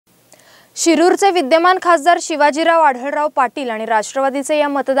शिरूरचे विद्यमान खासदार शिवाजीराव आढळराव पाटील आणि राष्ट्रवादीचे या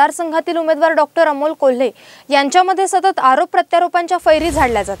मतदारसंघातील उमेदवार डॉक्टर अमोल कोल्हे यांच्यामध्ये सतत आरोप प्रत्यारोपांच्या फैरी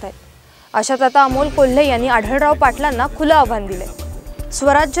झाडल्या जात आहेत। अशात आता अमोल कोल्हे यांनी आढळराव पाटलांना खुलं आव्हान दिले।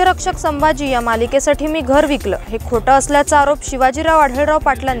 स्वराज्य रक्षक संभाजी या मालिकेसाठी मी घर विकलं हे खोटं असल्याचा आरोप शिवाजीराव आढळराव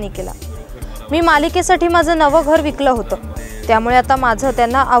पाटलांनी केला। मी मालिकेसाठी माझं नवं घर विकलं होतं, त्यामुळे आता माझं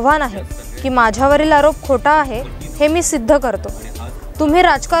त्यांना आव्हान आहे की माझ्यावरील आरोप खोटा आहे हे मी सिद्ध करतो। तुम्ही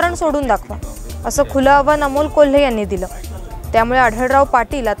राजकारण सोडून दाखवा असं खुलं आव्हान अमोल कोल्हे यांनी दिलं। त्यामुळे आढळराव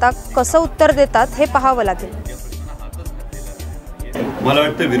पाटील आता कसं उत्तर देतात हे पाहावं लागेल। मला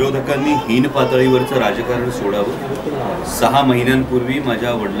वाटतं विरोधकांनी हीन पातळीवरचं राजकारण सोडावं। 6 महिन्यांपूर्वी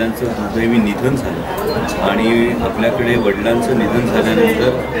माझ्या वडिलांचं दुर्दैवी निधन झालं आणि आपल्याकडे वडिलांचं निधन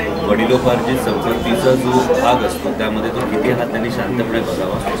झाल्यानंतर वडिलोपार्जित संपत्तीचा जो भाग असतो त्यामध्ये तो किती हा त्यांनी शांतपणे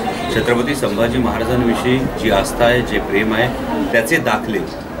बघावा। छत्रपती संभाजी महाराजांविषयी जी आस्था आहे, जे प्रेम आहे, त्याचे दाखले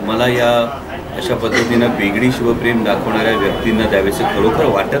मला या अशा पद्धतीनं वेगळी शिवप्रेम दाखवणाऱ्या व्यक्तींना द्यावेसे खरोखर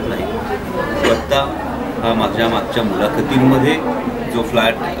वाटत नाही। आता मागच्या मुलाखतींमध्ये जो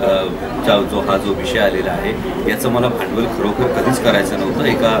हा जो विषय आलेला आहे याचं मला भांडवल खरोखर कधीच करायचं नव्हतं।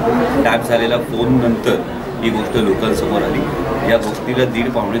 एका टॅप झालेला फोन नंतर ही गोष्ट लोकांसमोर आली। या गोष्टीला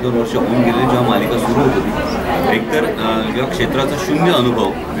 1.5-2 वर्ष होऊन गेले जेव्हा मालिका सुरू होत होती। एकतर या क्षेत्राचा शून्य अनुभव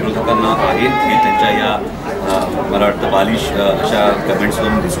विरोधकांना आहे हे त्यांच्या या मला वाटतं बालिश अशा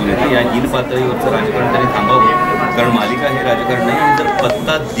कमेंट्सवरून दिसून येते। या हीन पातळीवरचं राजकारण त्यांनी थांबावं, कारण मालिका हे राजकारण नाही। आणि जर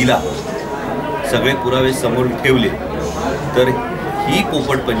पत्ता दिला, सगळे पुरावे समोर ठेवले, तर ही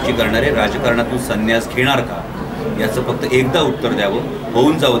पोपटपंची करणारे राजकारणातून संन्यास घेणार का याचं फक्त एकदा उत्तर द्यावं।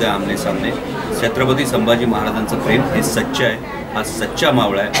 होऊन जाऊ द्या आमने सामने। छत्रपती संभाजी महाराजांचं प्रेम हे सच्च आहे, हा सच्चा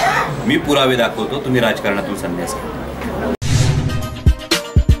मावळा आहे। मी पुरावे दाखवतो, तुम्ही राजकारणातून संन्यास घ्या।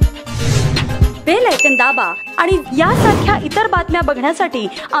 बेल आयकॉन दाबा आणि यासारख्या इतर बातम्या बघण्यासाठी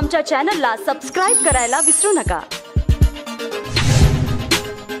आमच्या चॅनलला सबस्क्राइब करायला विसरू नका।